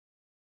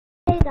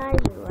Guys,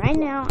 right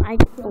now I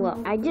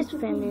just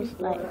finished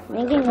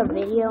making a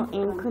video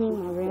and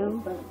cleaning my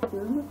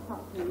room,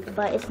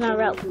 but it's not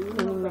about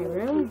cleaning my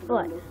room.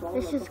 But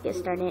let's just get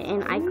started.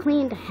 And I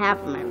cleaned half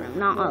of my room,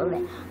 not all of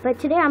it. But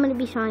today I'm gonna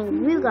be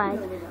showing you guys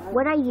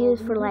what I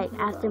use for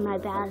after my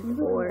bath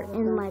or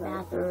in my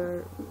bath,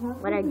 or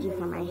what I do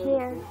for my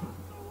hair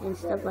and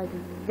stuff like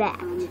that.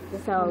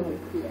 So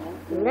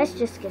let's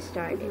just get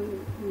started.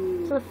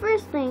 So the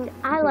first thing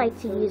I like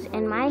to use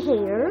in my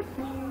hair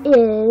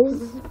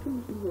is,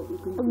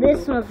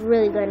 this smells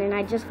really good, and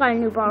I just got a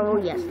new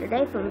bottle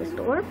yesterday from the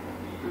store.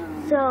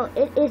 So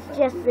it is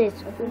just this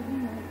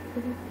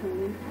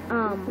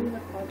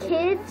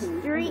Kids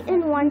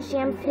 3-in-1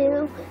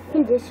 shampoo,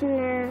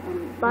 conditioner,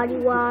 body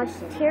wash,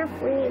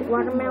 tear-free,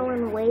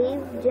 watermelon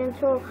wave,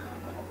 gentle,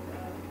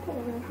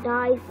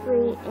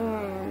 dye-free,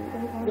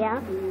 and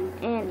yeah,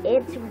 and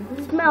it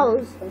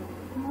smells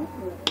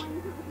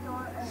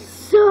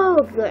so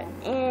good,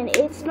 and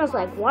it smells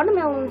like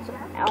watermelons,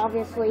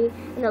 obviously.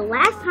 And the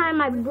last time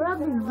my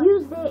brother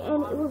used it,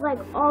 and it was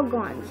all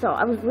gone, so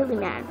I was really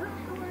mad.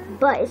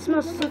 But it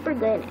smells super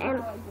good,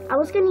 and I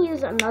was gonna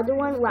use another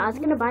one. Well, I was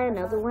gonna buy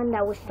another one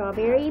that was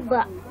strawberry,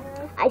 but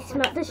I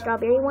smelled the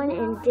strawberry one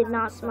and it did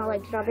not smell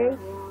like strawberry.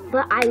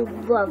 But I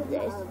love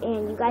this,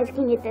 and you guys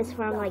can get this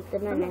from the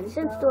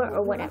 99-cent store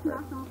or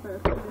whatever.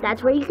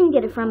 That's where you can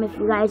get it from if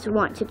you guys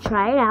want to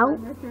try it out.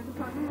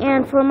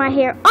 And for my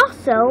hair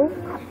also,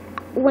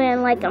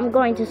 when I'm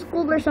going to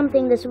school or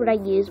something, this is what I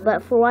use.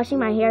 But for washing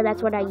my hair,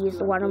 that's what I use,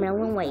 the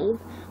watermelon wave.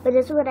 But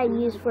this is what I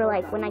use for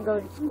when I go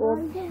to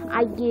school.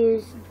 I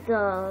use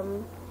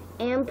the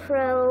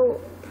Ampro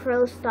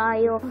Pro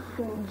Style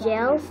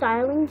gel,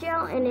 styling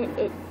gel, and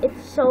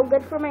it's so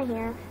good for my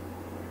hair.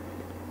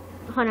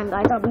 Hold on,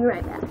 guys, I'll be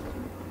right back.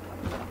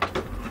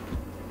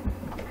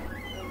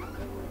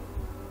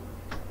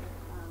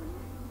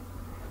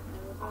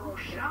 Oh,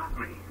 shot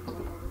me.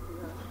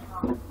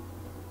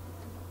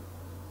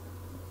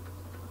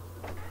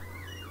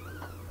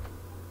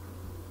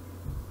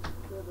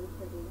 Really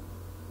pretty.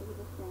 It was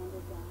just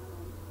sanded down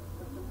and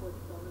put some wood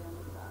silver on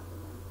the top,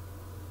 and then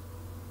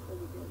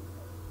really good.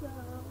 So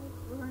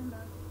we're in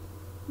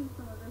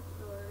some other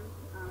stores,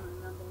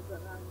 and then they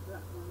got out of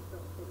that one, so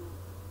they didn't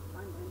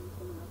find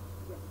anything else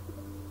yet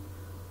today.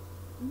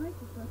 You might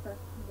just want that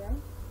today.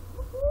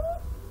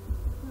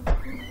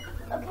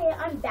 Okay,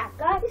 I'm back,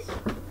 guys.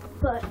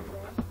 But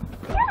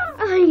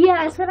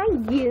yeah, that's what I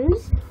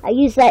use. I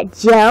use that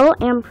gel,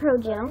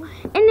 Ampro gel.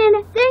 And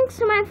then thanks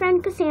to my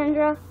friend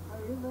Cassandra. I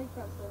really like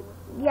that so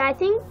much. Yeah, I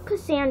think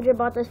Cassandra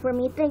bought this for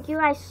me. Thank you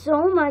guys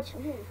so much.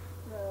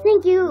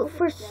 Thank you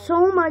for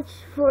so much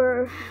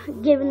for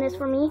giving this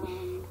for me.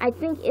 I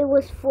think it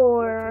was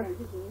for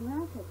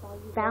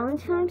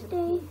Valentine's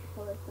Day.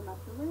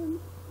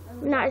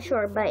 Not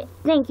sure, but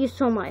thank you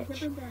so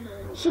much.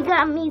 She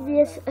got me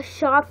this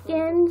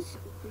Shopkins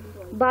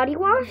body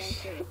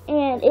wash,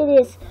 and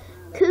it is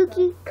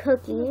Cookie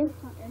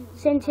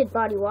scented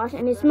body wash,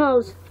 and it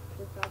smells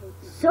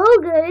so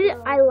good.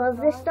 I love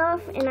this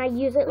stuff, and I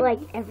use it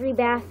every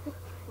bath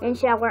and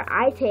shower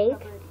I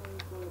take.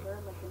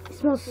 It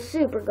smells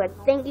super good.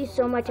 Thank you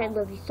so much. I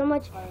love you so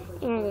much,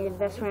 and you're the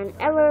best friend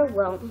ever.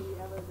 Well,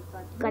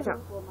 you guys are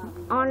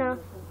Anna,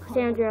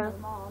 Cassandra,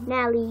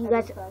 Natalie. You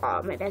guys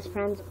are my best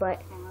friends,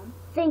 but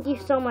thank you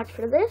so much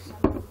for this,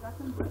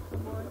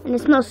 and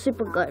it smells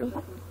super good.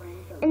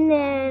 And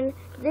then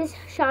this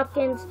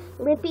Shopkins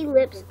Lippy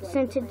Lips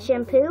scented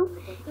shampoo.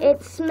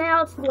 It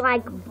smells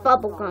like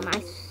bubblegum.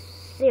 I'm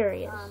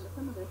serious.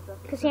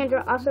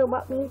 Cassandra also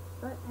bought me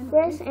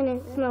this, and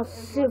it smells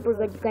super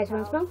good. You guys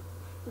want to smell?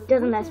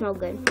 Doesn't that smell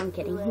good? I'm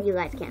kidding. You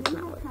guys can't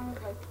smell it.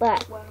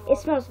 But it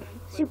smells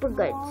super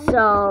good.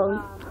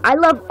 So I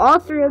love all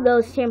three of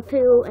those,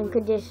 shampoo and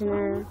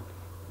conditioner,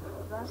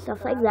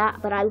 stuff like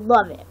that. But I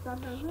love it.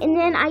 And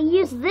then I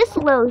use this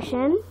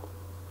lotion,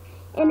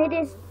 and it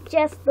is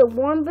just the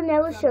warm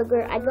vanilla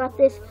sugar. I got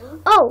this.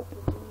 Oh,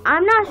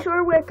 I'm not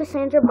sure where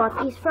Cassandra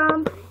bought these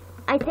from.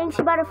 I think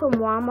she bought it from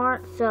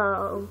Walmart.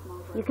 So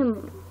you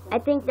can. I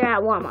think they're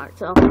at Walmart.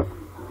 So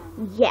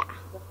yeah.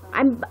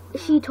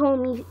 She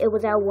told me it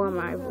was at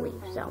Walmart, I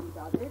believe. So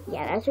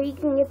yeah, that's where you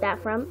can get that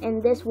from.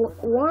 And this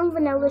warm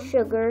vanilla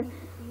sugar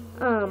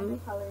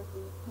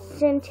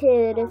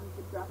scented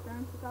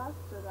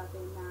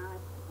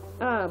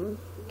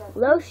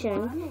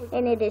lotion,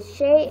 and it is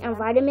shea and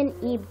vitamin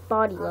E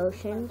body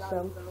lotion.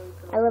 So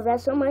I love that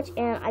so much,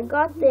 and I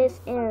got this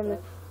in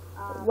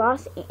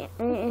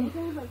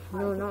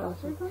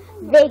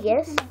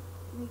Vegas,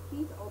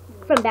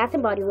 from Bath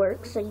and Body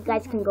Works, so you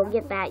guys can go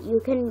get that. You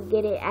can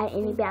get it at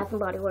any Bath and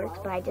Body Works,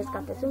 but I just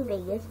got this in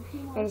Vegas,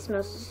 and it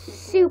smells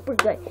super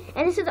good.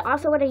 And this is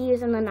also what I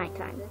use in the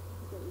nighttime.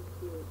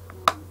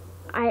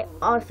 I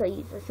also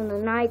use this in the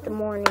night, the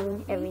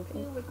morning,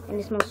 everything, and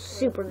it smells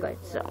super good.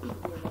 So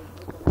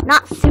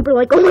not super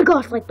oh my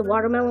gosh, like the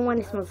watermelon one.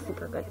 It smells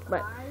super good,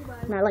 but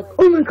not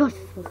oh my gosh,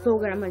 it smells so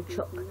good, I'm gonna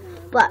choke.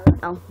 But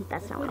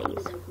that's not what I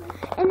use.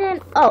 And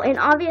then and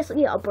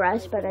obviously a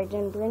brush, but I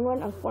didn't bring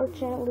one,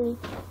 unfortunately.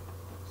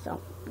 So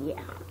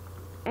yeah.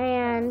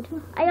 And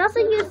I also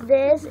use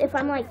this if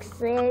I'm like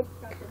sick.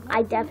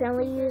 I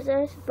definitely use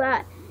this,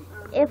 but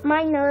if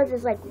my nose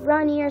is like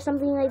runny or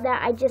something like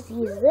that, I just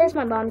use this.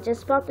 My mom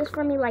just bought this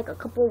for me like a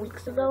couple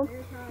weeks ago,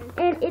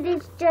 and it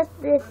is just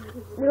this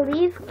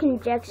relief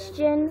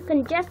congestion.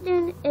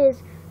 Congestion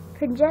is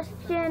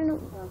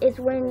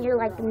when your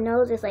like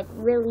nose is like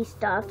really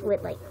stuffed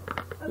with like,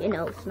 you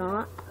know,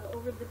 snot,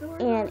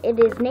 and it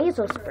is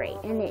nasal spray,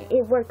 and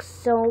it works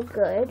so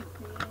good.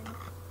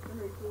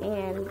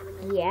 And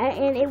yeah,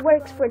 and it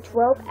works for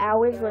 12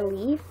 hours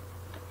relief,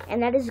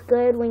 and that is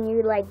good when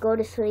you like go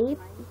to sleep.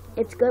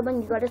 It's good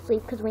when you go to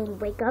sleep because when you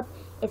wake up,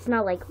 it's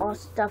not like all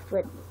stuffed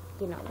with,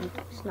 you know,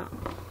 snot.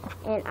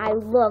 And I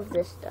love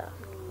this stuff.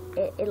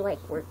 It like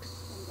works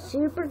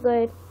super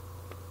good.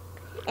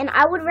 And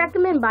I would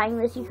recommend buying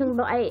this. You can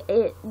buy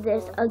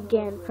this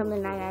again from the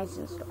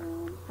 99-cent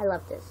store. I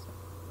love this.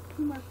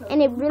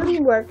 And it really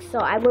works, so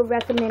I would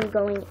recommend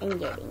going and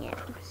getting it.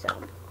 So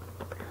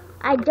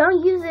I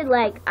don't use it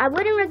like, I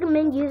wouldn't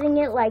recommend using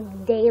it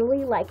like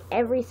daily, like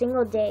every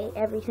single day,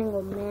 every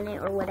single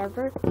minute or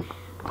whatever.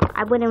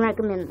 I wouldn't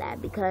recommend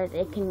that because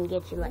it can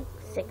get you like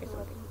sick or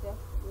something.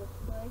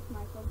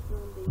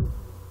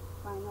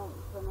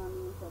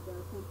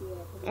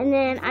 And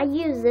then I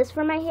use this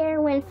for my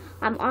hair when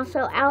I'm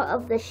also out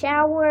of the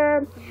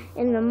shower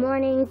in the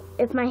morning.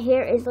 If my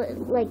hair is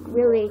like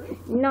really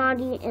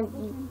naughty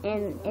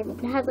and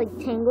it has like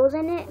tangles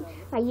in it,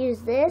 I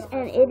use this,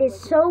 and it is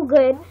so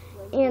good.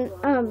 And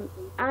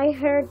I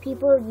heard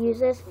people use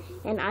this,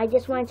 and I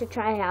just wanted to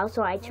try it out,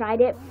 so I tried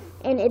it.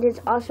 And it is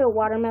also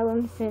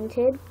watermelon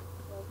scented.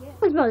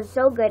 It smells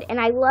so good, and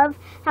I love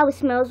how it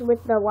smells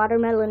with the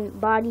watermelon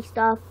body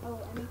stuff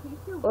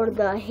or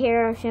the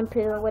hair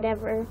shampoo or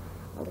whatever.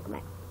 Oh, look at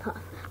my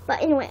puff.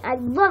 But anyway, I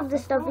love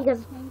this stuff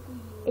because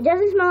it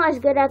doesn't smell as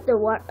good as the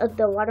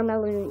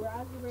watermelon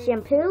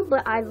shampoo,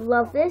 but I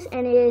love this,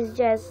 and it is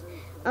just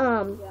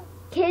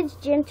kids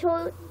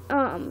gentle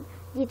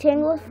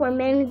detangles for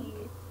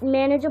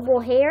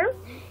manageable hair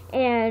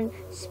and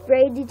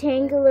spray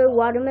detangler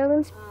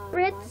watermelon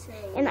spritz.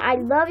 And I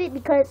love it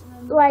because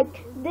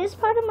like this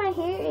part of my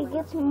hair, it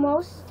gets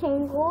most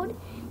tangled,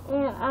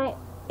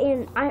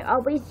 and I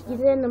always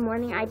use it in the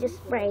morning. I just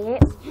spray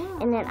it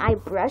and then I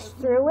brush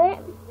through it,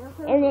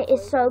 and it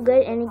is so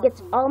good, and it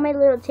gets all my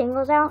little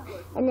tangles out,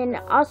 and then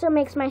it also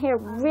makes my hair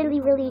really,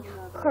 really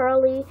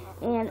curly.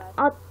 And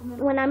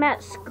when I'm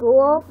at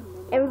school,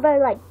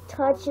 everybody like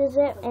touches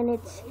it, and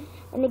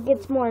it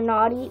gets more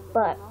naughty,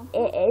 but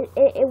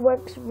it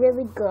works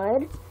really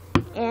good.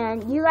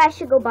 And you guys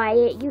should go buy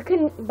it. You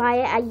can buy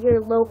it at your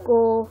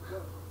local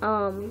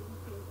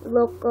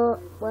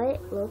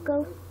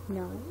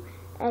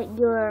at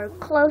your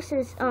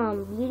closest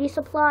beauty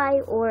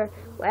supply, or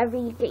wherever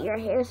you get your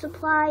hair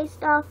supply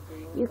stuff.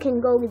 You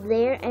can go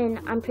there, and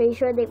I'm pretty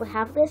sure they will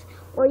have this.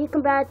 Or you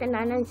can buy it at the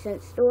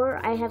 99-cent store.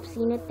 I have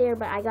seen it there,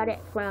 but I got it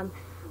from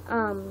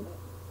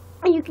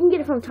you can get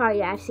it from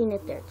Target. I've seen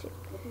it there too.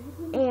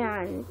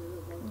 And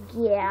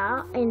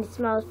yeah, and it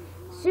smells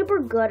super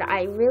good.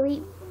 I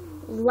really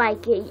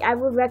like it. I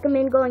would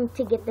recommend going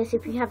to get this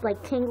if you have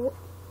like tangly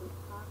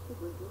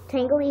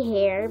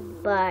hair,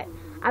 but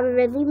I would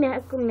really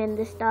recommend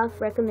this stuff,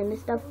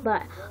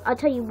 but I'll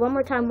tell you one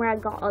more time where I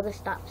got all the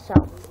stuff. So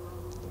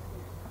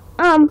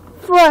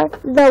for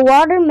the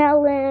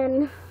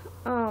watermelon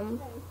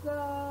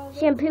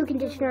shampoo,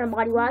 conditioner, and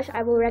body wash,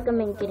 I will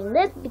recommend getting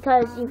this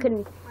because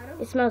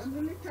it smells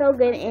so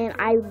good, and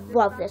I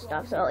love this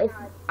stuff. So if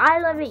I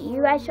love it,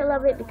 you guys should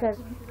love it because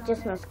it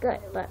just smells good.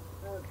 But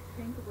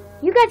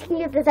you guys can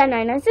get this at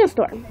 99-cent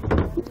store.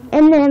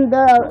 And then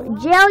the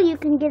gel, you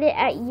can get it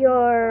at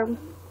your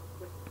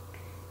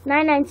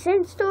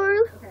 99-cent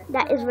store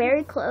that is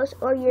very close,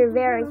 or your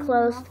very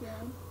close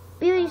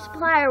beauty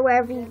supply, or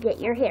wherever you get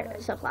your hair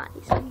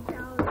supplies.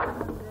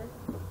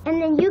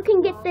 And then you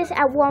can get this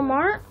at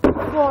Walmart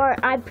for,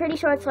 I'm pretty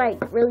sure it's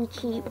like really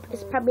cheap.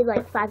 It's probably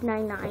like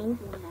 $5.99,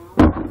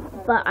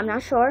 but I'm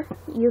not sure.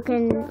 You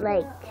can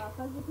like,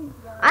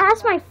 I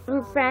asked my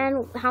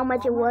friend how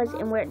much it was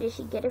and where did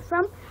she get it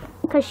from,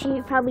 because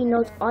she probably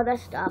knows all that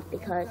stuff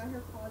because,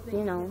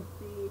 you know,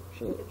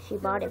 she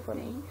bought it for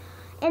me.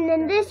 And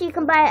then this you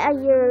can buy at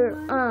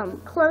your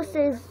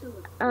closest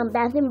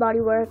Bath and Body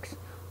Works,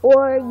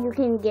 or you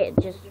can get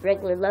just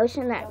regular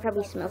lotion that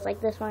probably smells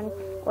like this one,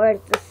 or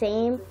it's the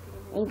same,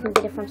 and you can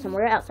get it from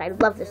somewhere else. I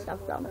love this stuff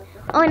though.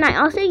 Oh, and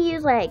I also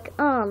use like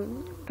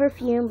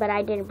perfume, but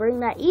I didn't bring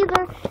that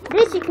either.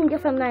 This you can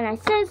get from the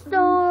 99-cent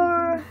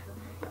store,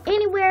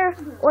 anywhere,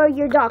 or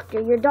your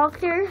doctor. Your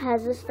doctor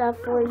has this stuff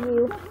for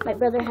you. My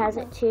brother has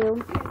it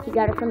too. He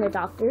got it from the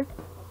doctor.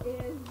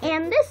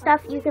 And this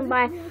stuff you can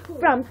buy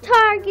from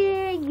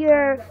Target,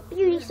 your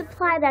beauty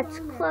supply that's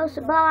close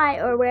by,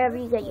 or wherever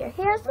you get your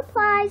hair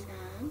supplies.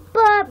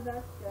 But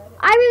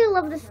I really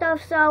love this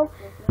stuff, so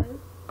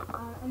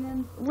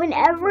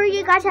whenever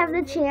you guys have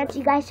the chance,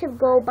 you guys should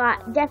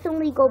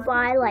definitely go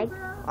buy like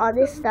all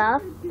this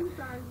stuff.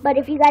 But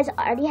if you guys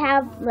already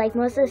have like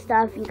most of the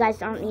stuff, you guys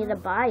don't need to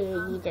buy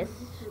it.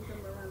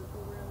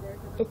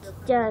 It's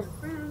just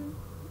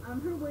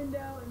her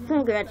window. And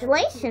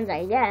Congratulations,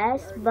 I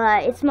guess.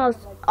 But it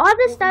smells, all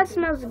this stuff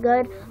smells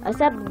good,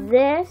 except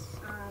this.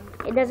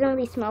 It doesn't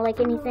really smell like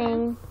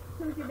anything.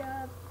 took it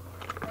up.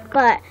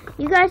 But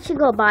you guys should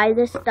go buy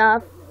this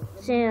stuff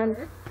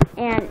soon.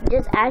 And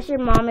just ask your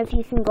mom if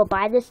you can go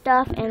buy this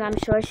stuff, and I'm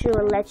sure she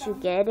will let you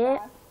get it.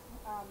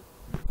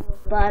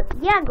 But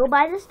yeah, go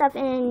buy this stuff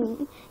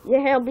and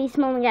your hair will be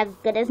smelling as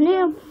good as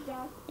new.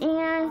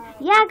 And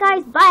yeah,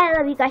 guys, bye. I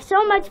love you guys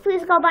so much.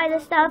 Please go buy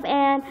this stuff,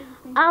 and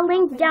I'll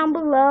link down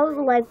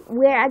below like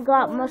where I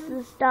got most of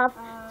the stuff.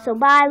 So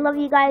bye. I love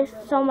you guys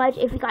so much.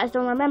 If you guys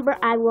don't remember,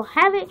 I will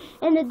have it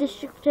in the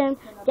description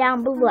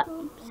down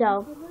below.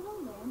 So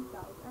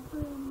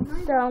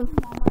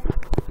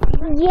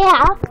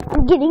yeah,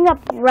 I'm getting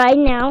up right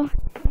now.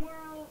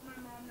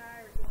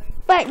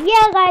 But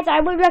yeah, guys, I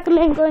would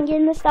recommend going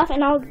getting this stuff,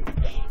 and I'll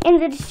in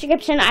the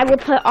description I will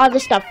put all the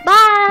stuff.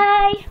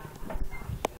 Bye.